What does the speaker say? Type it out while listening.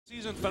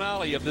Season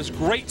finale of this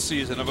great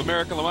season of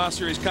American Le Mans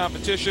Series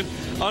competition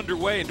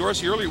underway. And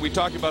Dorsey, earlier we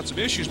talked about some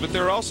issues, but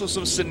there are also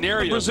some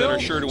scenarios that are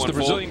sure to unfold. The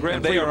Brazilian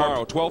Grand Prix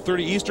tomorrow,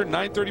 12:30 Eastern,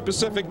 9:30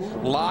 Pacific,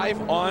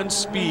 live on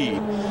Speed.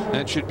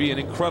 That should be an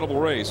incredible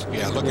race.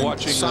 Yeah,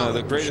 watching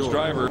the greatest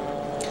driver.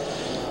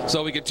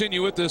 So we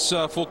continue with this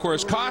full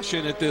course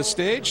caution at this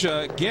stage.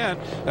 Again,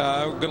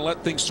 we're going to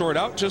let things sort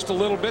out just a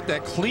little bit.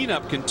 That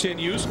cleanup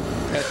continues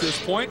at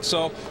this point.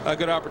 So a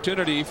good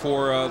opportunity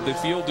for the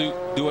field to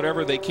do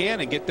whatever they can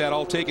and get that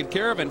all taken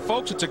care of. And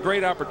folks, it's a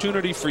great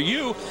opportunity for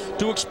you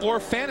to explore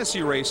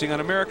fantasy racing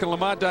on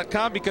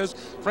AmericanLeMans.com because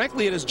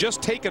frankly it has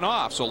just taken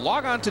off. So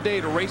log on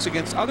today to race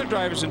against other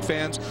drivers and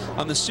fans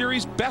on the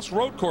series' best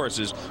road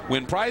courses,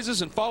 win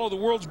prizes, and follow the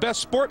world's best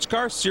sports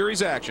car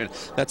series action.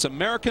 That's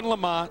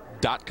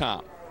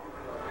AmericanLeMans.com.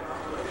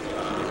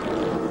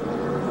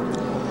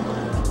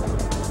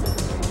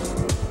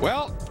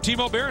 Well,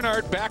 Timo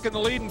Bernhard back in the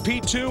lead in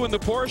P2 in the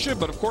Porsche,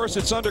 but of course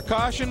it's under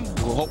caution.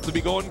 We'll hope to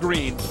be going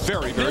green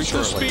very, very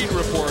shortly. The Speed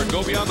Report.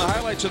 Go beyond the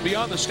highlights and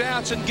beyond the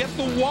stats and get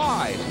the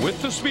why with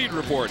the Speed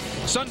Report.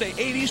 Sunday,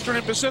 8 Eastern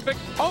and Pacific,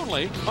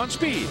 only on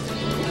Speed.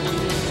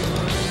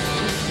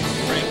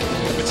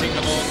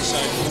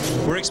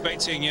 So we're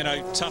expecting,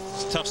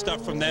 tough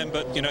stuff from them,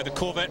 but the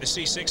Corvette, the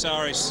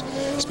C6R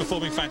is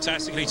performing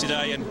fantastically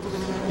today, and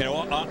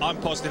I'm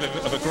positive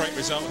of a great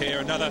result here.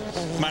 Another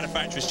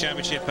manufacturers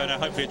championship and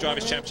hopefully a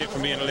drivers championship for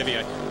me and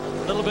Olivier.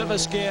 A little bit of a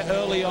scare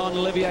early on.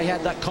 Olivier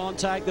had that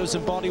contact. There was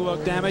some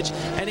bodywork damage.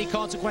 Any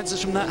consequences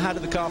from that? How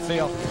did the car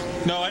feel?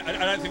 No, I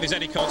don't think there's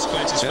any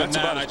consequences from that. That's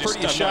about as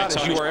pretty a shot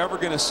as you are ever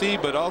going to see,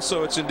 but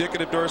also it's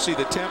indicative, Dorsey,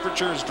 the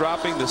temperature is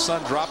dropping, the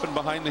sun dropping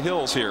behind the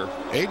hills here.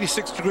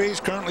 86 degrees,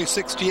 currently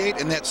 68,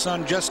 and that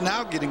sun just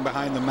now getting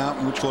behind the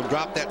mountain, which will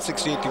drop that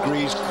 68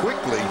 degrees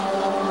quickly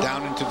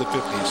down into the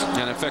 50s.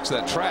 And it affects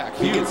that track.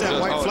 He gets that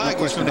white flag.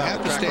 He's going to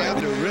have to stay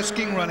out there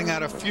risking running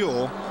out of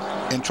fuel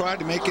and try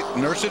to make it,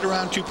 nurse it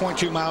around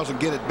 2.2 miles and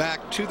get it back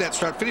to that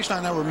start-finish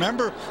line. Now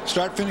remember,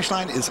 start-finish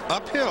line is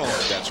uphill.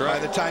 That's right.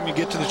 By the time you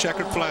get to the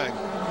checkered flag.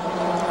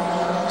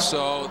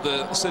 So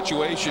the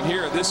situation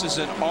here, this is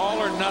an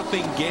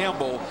all-or-nothing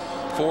gamble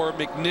for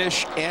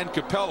McNish and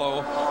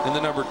Capello in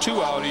the number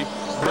 2 Audi.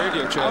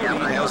 Radio Chat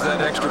has that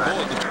extra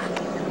bullet.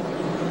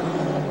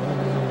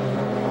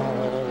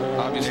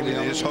 Obviously, maybe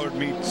they just heard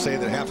me say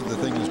that half of the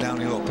thing is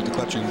downhill, put the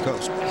clutch in the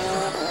coast.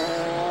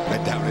 I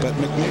doubt it. But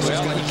McNish is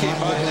going to keep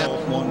the hill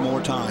one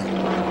more time.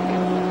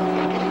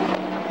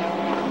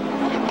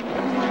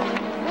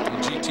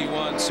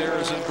 GT1,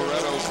 Sarrazin,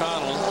 Barretto,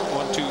 O'Connell,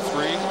 1, 2,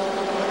 3.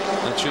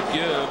 That should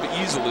give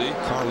easily.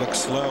 Car looks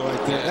slow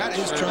right there. Yeah, that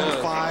is turn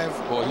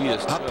 5. Boy, he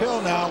is uphill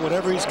tough. Now.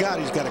 Whatever he's got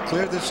to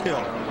clear this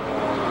hill.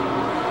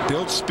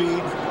 Build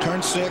speed.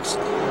 Turn 6.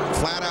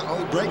 Flat out. Oh,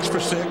 he brakes for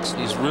 6.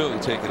 He's really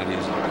taking it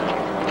easy.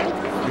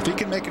 If he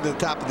can make it to the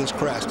top of this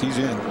crest, he's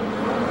in.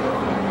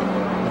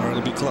 Or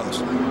it'll be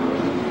close.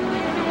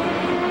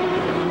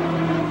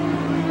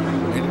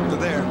 Made it to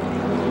there.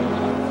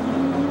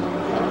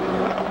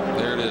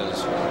 There it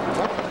is.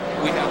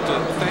 We have to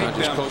thank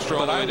them,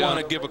 but I want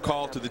to give a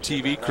call to the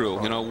TV crew.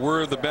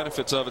 We're the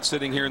benefits of it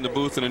sitting here in the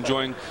booth and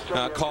enjoying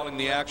calling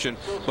the action.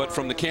 But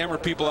from the camera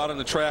people out on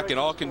the track in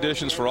all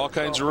conditions for all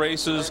kinds of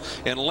races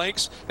and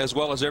lengths, as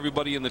well as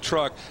everybody in the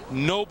truck,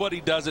 nobody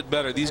does it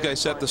better. These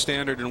guys set the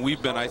standard, and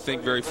we've been, I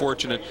think, very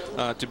fortunate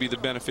to be the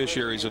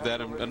beneficiaries of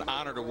that. An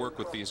honor to work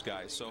with these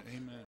guys. So. Amen.